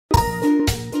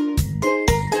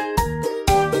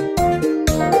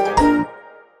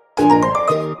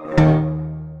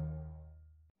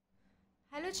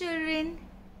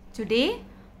Today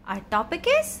our topic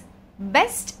is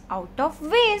best out of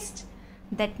waste.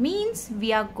 That means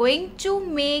we are going to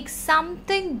make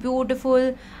something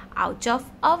beautiful out of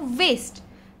a waste.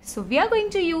 So we are going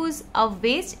to use a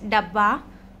waste dabba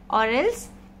or else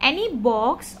any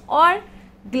box or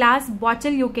glass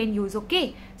bottle you can use.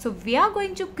 Okay, so we are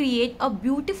going to create a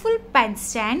beautiful pen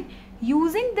stand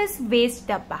using this waste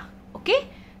dabba. Okay,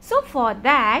 so for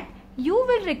that you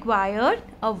will require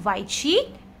a white sheet,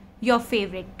 your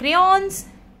favorite crayons,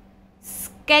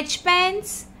 sketch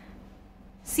pens,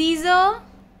 scissor,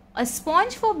 a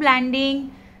sponge for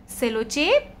blending,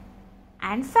 Cellotape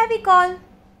and Fevicol.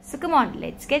 So come on,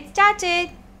 let's get started.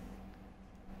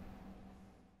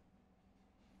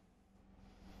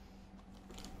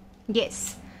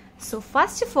 Yes, so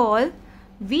first of all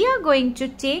we are going to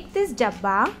take this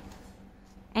dabba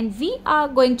and we are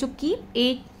going to keep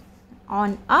it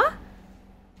on a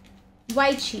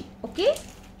white sheet, okay,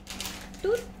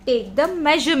 to take the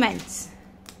measurements.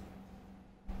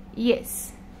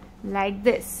 Yes, like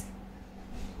this.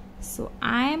 So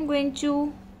I am going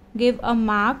to give a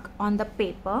mark on the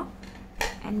paper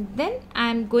and then I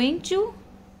am going to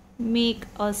make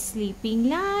a sleeping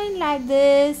line like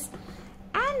this,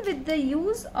 and with the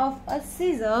use of a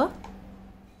scissor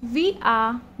we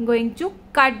are going to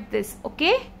cut this.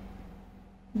 Okay,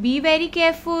 be very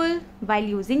careful while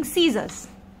using scissors.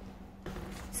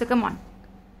 So come on,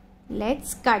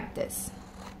 let's cut this.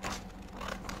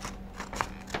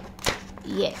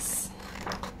 Yes,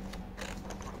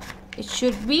 it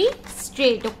should be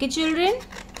straight. Okay children,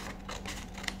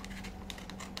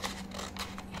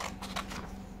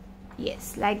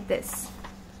 yes, like this.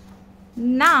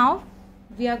 Now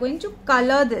we are going to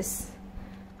color this.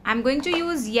 I'm going to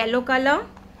use yellow color.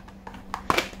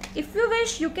 If you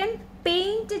wish you can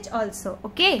paint it also.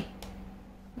 Okay,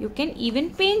 you can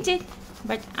even paint it,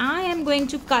 but I am going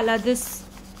to color this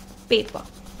paper.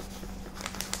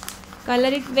 Color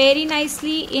it very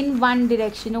nicely in one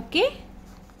direction. Okay,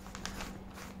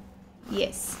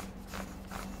 yes,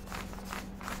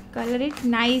 color it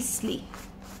nicely.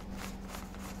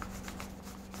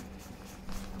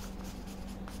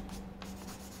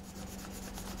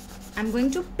 I'm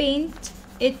going to paint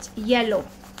it yellow.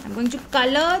 I'm going to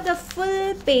color the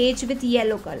full page with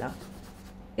yellow color.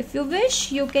 If you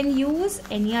wish you can use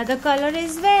any other color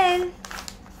as well.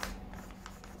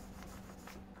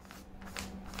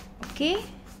 Okay,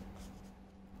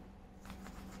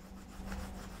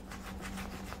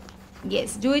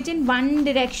 yes, do it in one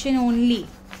direction only.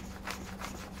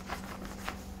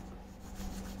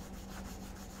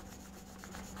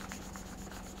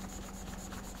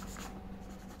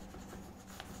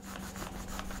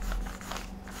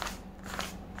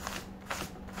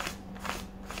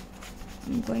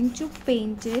 I'm going to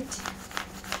paint it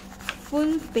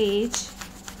full page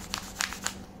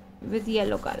with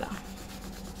yellow color.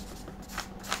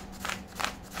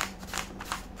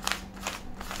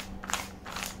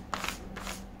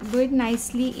 Do it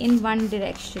nicely in one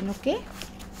direction. Okay,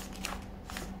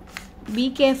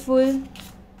 be careful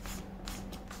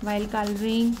while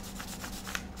coloring.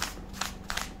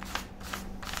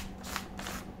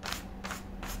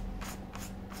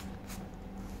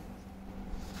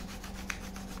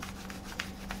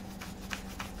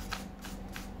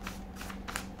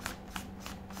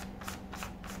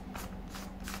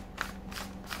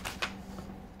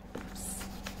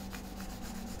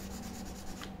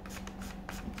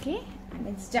 Okay, and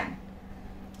it's done.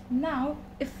 Now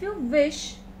if you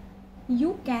wish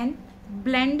you can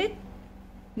blend it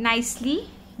nicely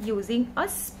using a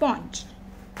sponge.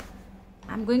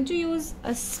 I'm going to use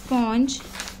a sponge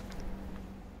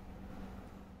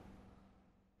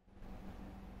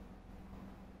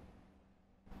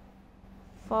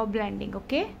for blending.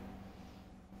 Okay,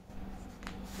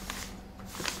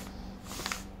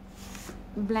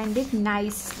 blend it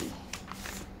nicely.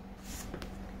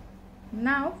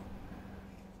 Now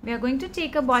we are going to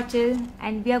take a bottle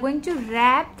and we are going to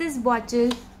wrap this bottle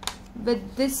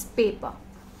with this paper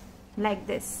like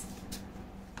this,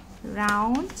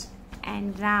 round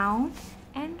and round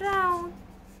and round.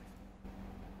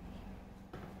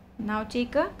 Now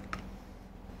take a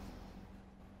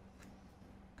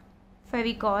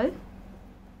Fevicol,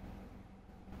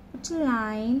 put a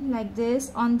line like this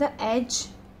on the edge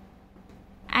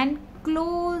and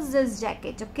close this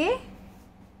jacket. Okay,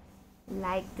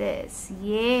 like this.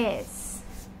 Yes,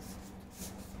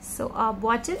 so our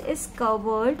bottle is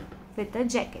covered with a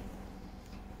jacket.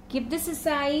 Keep this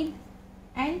aside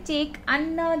and take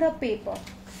another paper.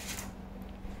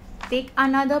 Take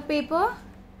another paper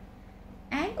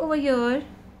and over here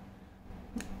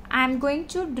I am going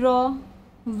to draw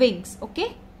wings.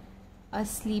 Okay, a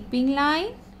sleeping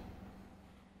line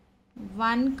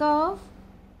one curve,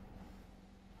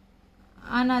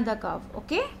 another curve.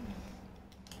 Okay,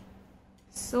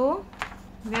 so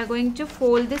we are going to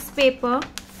fold this paper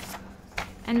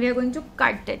and we are going to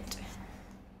cut it.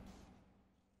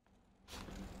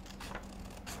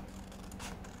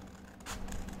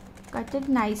 Cut it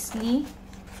nicely.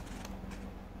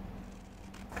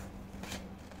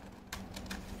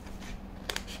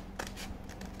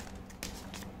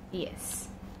 Yes,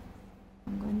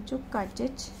 I'm going to cut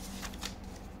it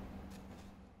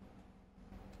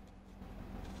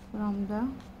from the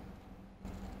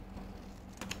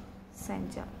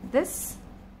center, this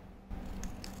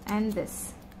and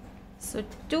this. So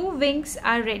 2 wings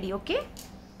are ready. Okay,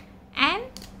 and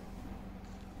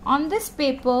on this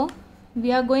paper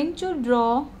we are going to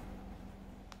draw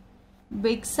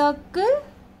big circle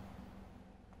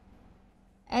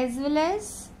as well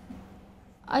as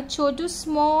a chotu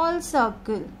small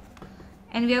circle,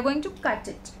 and we are going to cut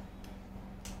it.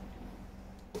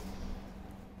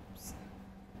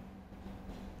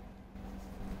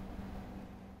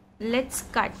 Let's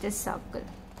cut this circle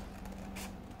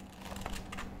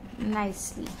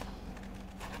nicely.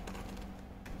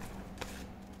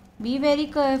 Be very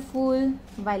careful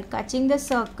while cutting the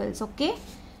circles. Okay,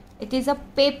 it is a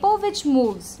paper which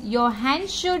moves. Your hand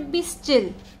should be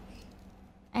still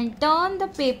and turn the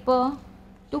paper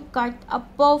to cut a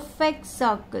perfect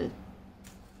circle.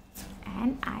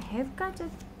 And I have cut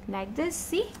it like this.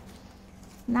 See,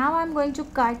 now I'm going to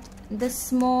cut the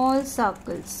small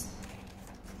circles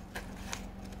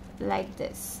like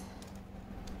this.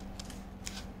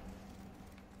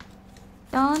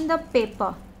 Turn the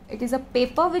paper. It is a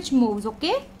paper which moves.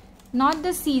 Okay, not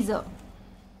the scissor.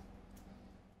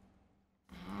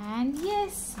 And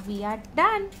yes, we are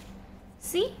done.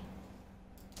 See,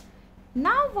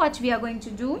 now what we are going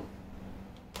to do,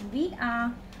 we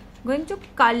are going to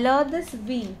color this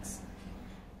wings.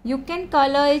 You can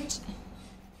color it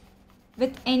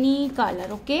with any color.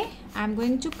 Okay, I'm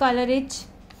going to color it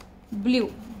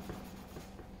blue.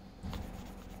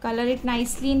 Color it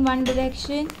nicely in one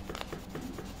direction.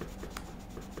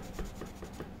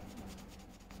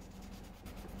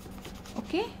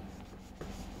 Okay,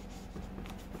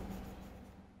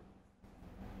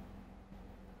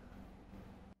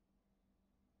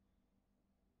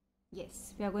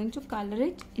 yes, we are going to color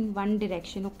it in one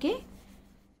direction. Okay,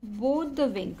 both the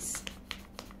wings.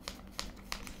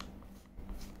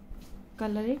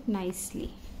 Color it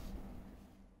nicely.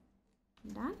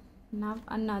 Done. Now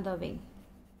another wing.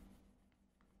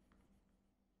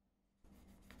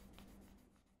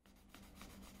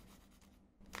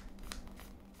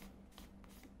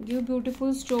 Give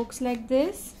beautiful strokes like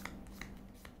this.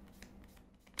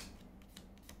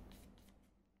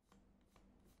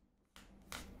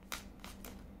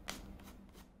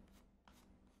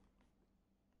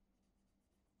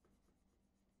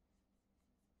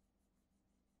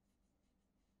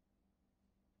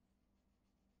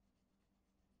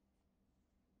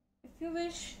 If you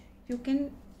wish, you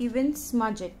can even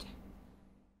smudge it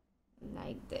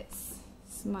like this.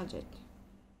 Smudge it.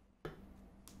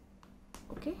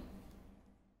 Okay,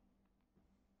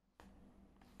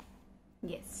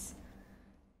 yes.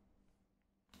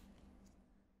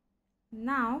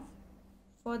 Now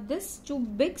for this 2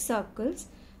 big circles,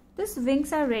 these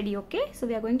wings are ready. Okay, so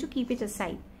we are going to keep it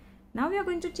aside. Now we are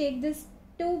going to take this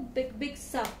 2 big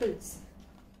circles,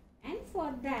 and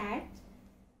for that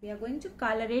we are going to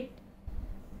color it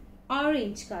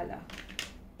orange color.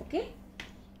 Okay,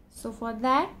 so for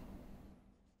that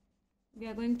we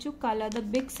are going to color the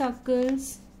big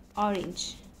circles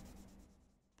orange.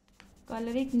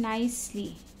 Color it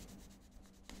nicely.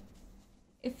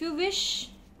 If you wish,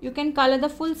 you can color the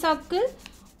full circle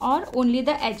or only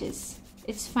the edges.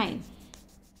 It's fine.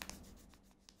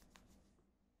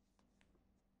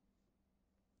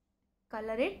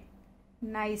 Color it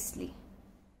nicely.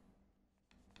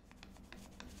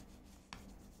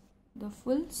 The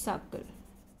full circle.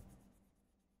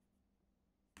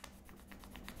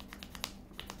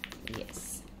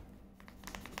 Yes.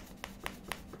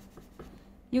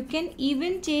 You can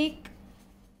even take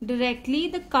directly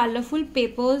the colorful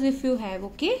papers if you have.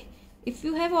 Okay, if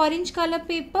you have orange color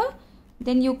paper,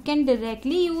 then you can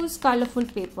directly use colorful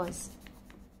papers,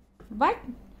 but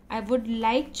I would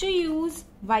like to use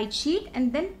white sheet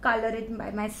and then color it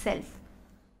by myself.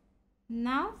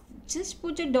 Now just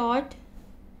put a dot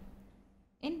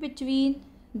in between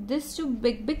these 2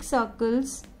 big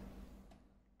circles,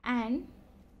 and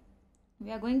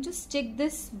we are going to stick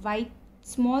this white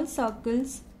small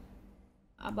circles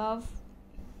above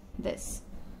this.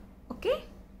 Okay,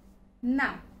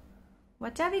 now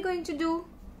what are we going to do?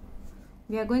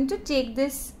 We are going to take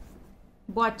this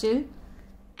bottle,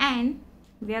 and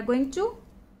we are going to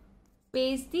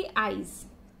paste the eyes.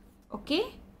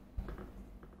 Okay,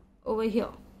 over here,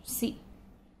 see,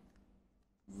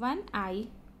 one eye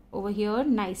over here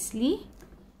nicely,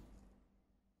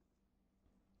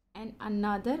 and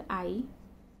another eye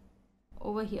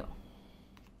over here.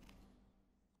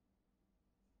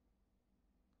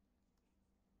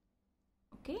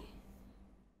 Okay,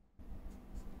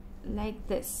 like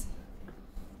this.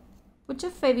 Put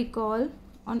your Fevicol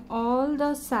on all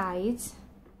the sides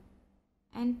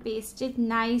and paste it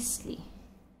nicely.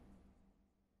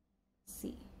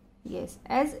 See, yes,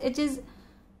 as it is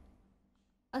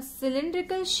a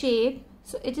cylindrical shape,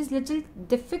 so it is little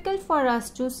difficult for us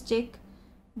to stick,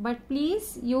 but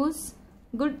please use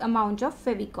good amount of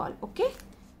Fevicol. Okay,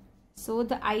 so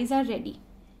the eyes are ready.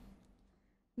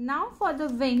 Now for the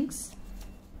wings,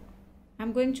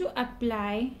 I'm going to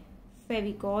apply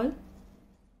Fevicol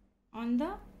on the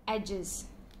edges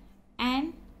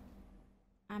and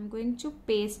I'm going to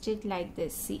paste it like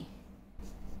this. See,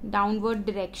 downward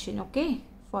direction. Okay,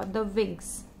 for the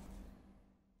wings.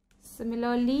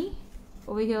 Similarly,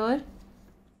 over here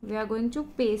we are going to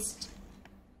paste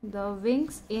the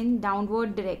wings in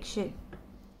downward direction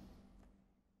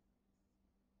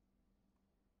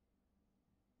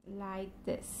like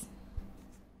this.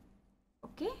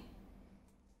 Okay,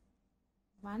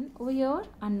 one over here,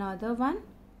 another one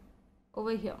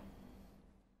over here.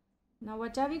 Now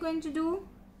what are we going to do?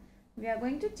 We are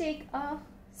going to take a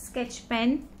sketch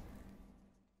pen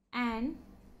and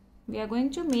we are going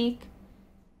to make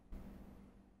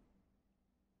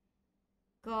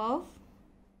curve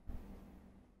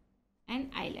and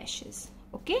eyelashes.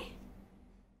 Okay,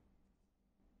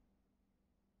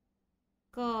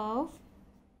 curve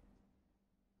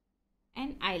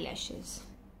and eyelashes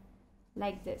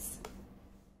like this.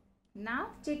 Now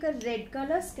take a red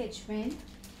color sketch pen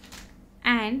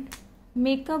and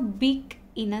make a beak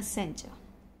in a center.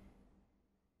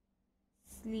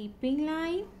 Sleeping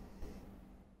line,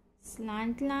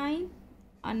 slant line,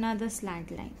 another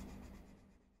slant line,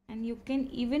 and you can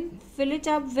even fill it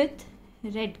up with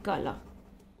red color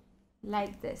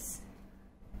like this.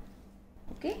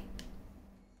 Okay,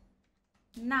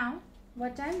 now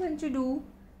what I'm going to do,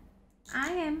 I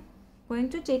am going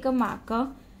to take a marker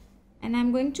and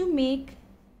I'm going to make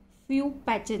few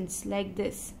patterns like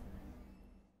this.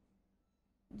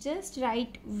 Just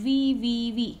write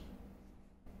V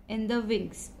in the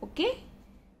wings. Okay,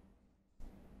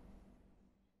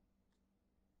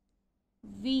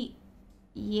 V,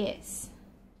 yes,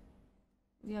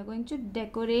 we are going to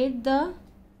decorate the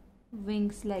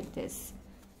wings like this.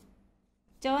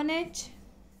 Turn it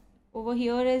over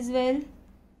here as well.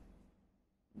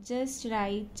 Just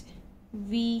write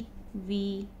V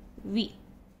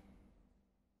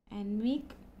and make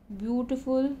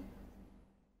beautiful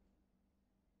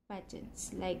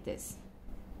patterns like this.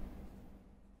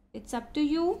 It's up to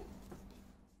you.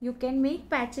 You can make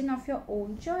pattern of your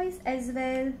own choice as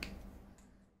well.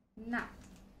 Now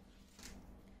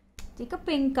take a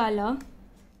pink color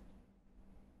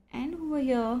and over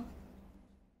here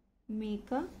make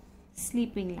a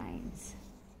sleeping lines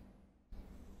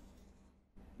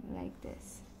like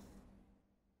this.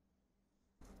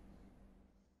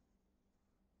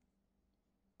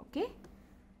 Okay,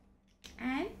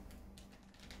 and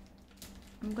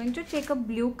I'm going to take a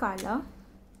blue color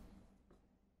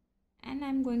and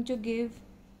I'm going to give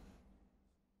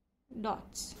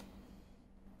dots,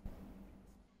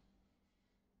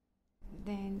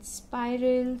 then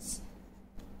spirals,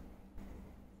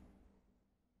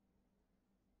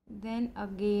 then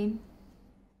again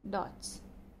dots.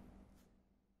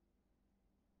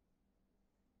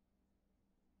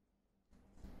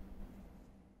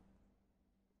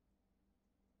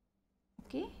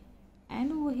 Okay,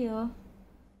 and over here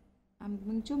I'm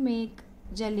going to make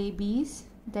jalebis,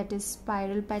 that is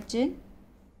spiral pattern.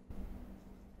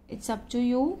 It's up to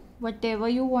you. Whatever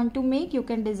you want to make, you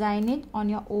can design it on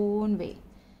your own way.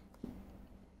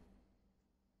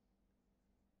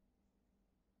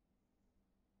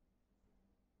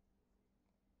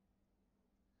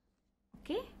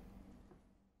 Okay,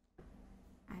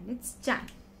 and it's done.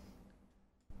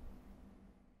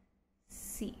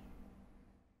 See,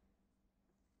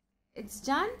 it's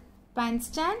done. Pen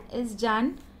stand is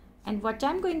done. And what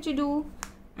I'm going to do,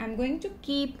 I'm going to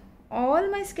keep all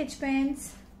my sketch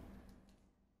pens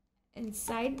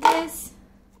inside this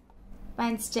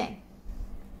pen stand.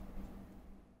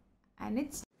 And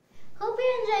it's Hope you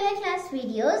enjoy our class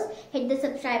videos. Hit the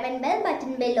subscribe and bell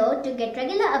button below to get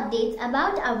regular updates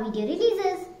about our video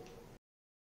releases.